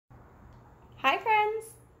Hi friends!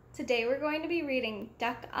 Today we're going to be reading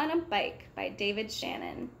Duck on a Bike by David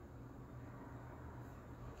Shannon.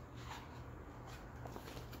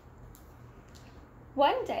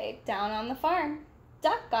 One day, down on the farm,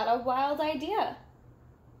 Duck got a wild idea.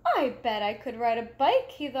 I bet I could ride a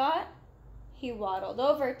bike, he thought. He waddled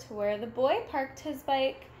over to where the boy parked his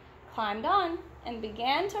bike, climbed on, and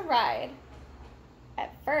began to ride.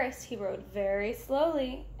 At first, he rode very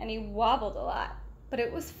slowly and he wobbled a lot, but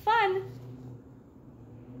it was fun.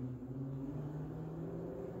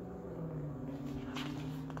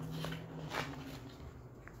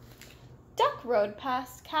 Duck rode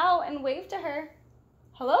past Cow and waved to her.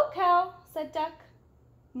 "Hello, Cow," said Duck.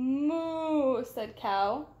 "Moo," said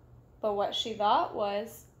Cow. But what she thought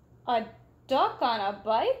was, "A duck on a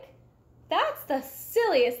bike? That's the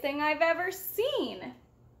silliest thing I've ever seen."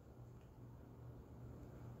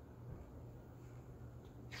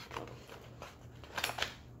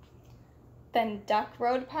 Then Duck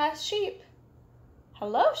rode past Sheep.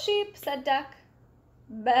 "Hello, Sheep," said Duck.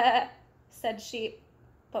 "Bah," said Sheep.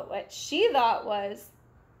 But what she thought was,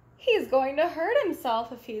 he's going to hurt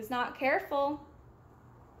himself if he's not careful.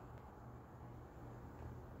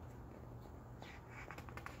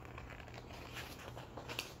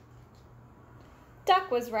 Duck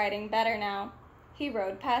was riding better now. He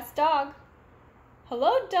rode past Dog.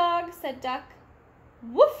 "Hello, Dog," said Duck.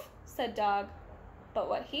 "Woof," said Dog. But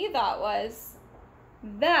what he thought was,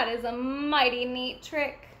 that is a mighty neat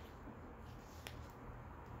trick.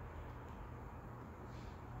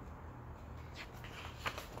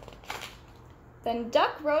 Then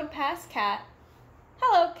Duck rode past Cat.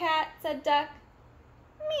 "Hello, Cat," said Duck.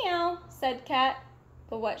 "Meow," said Cat.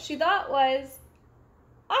 But what she thought was,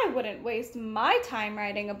 I wouldn't waste my time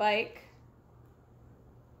riding a bike.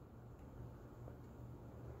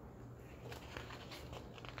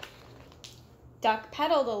 Duck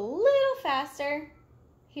pedaled a little faster.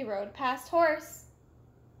 He rode past Horse.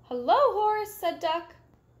 "Hello, Horse," said Duck.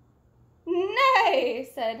 "Nay,"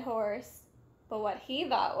 said Horse. But what he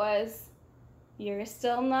thought was, you're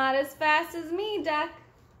still not as fast as me, Duck.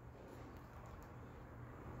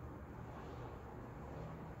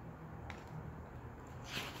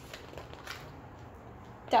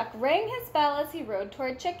 Duck rang his bell as he rode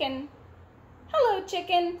toward Chicken. "Hello,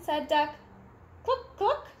 Chicken," said Duck. "Cluck,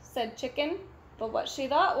 cluck," said Chicken. But what she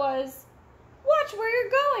thought was, watch where you're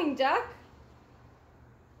going, Duck.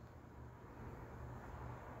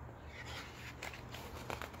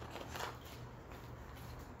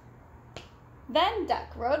 Then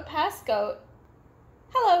Duck rode past Goat.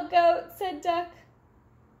 "Hello, Goat," said Duck.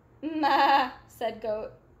 "Ma," said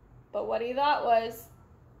Goat. But what he thought was,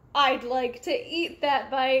 I'd like to eat that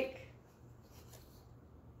bike.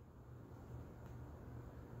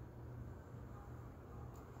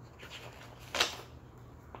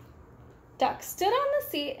 Duck stood on the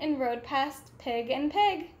seat and rode past Pig and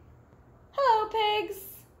Pig. "Hello,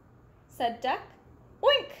 pigs," said Duck.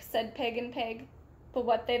 "Oink," said Pig and Pig. But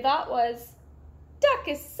what they thought was, Duck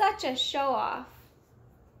is such a show-off.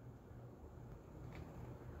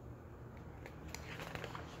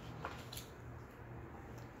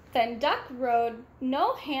 Then Duck rode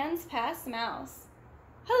no hands past Mouse.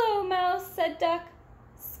 "Hello, Mouse," said Duck.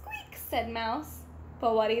 "Squeak," said Mouse.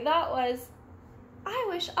 But what he thought was, I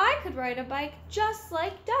wish I could ride a bike just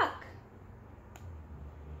like Duck.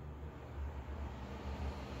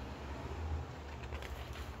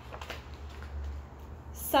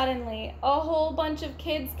 Suddenly, a whole bunch of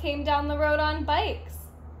kids came down the road on bikes.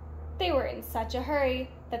 They were in such a hurry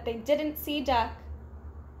that they didn't see Duck.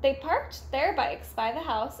 They parked their bikes by the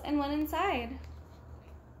house and went inside.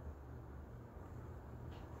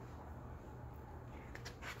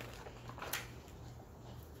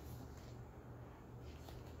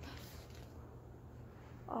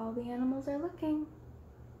 All the animals are looking.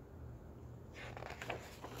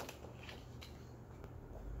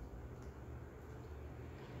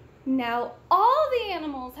 Now all the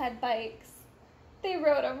animals had bikes. They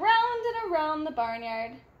rode around and around the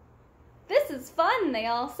barnyard. "This is fun," they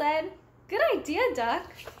all said. "Good idea,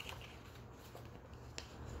 Duck."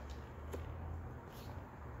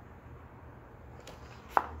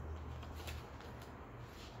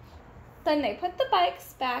 Then they put the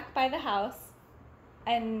bikes back by the house,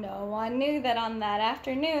 and no one knew that on that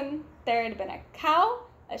afternoon there had been a cow,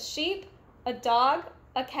 a sheep, a dog,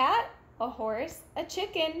 a cat, a horse, a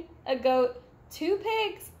chicken, a goat, 2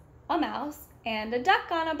 pigs, a mouse, and a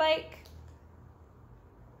duck on a bike.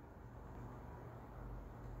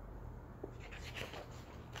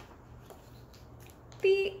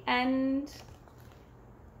 The end.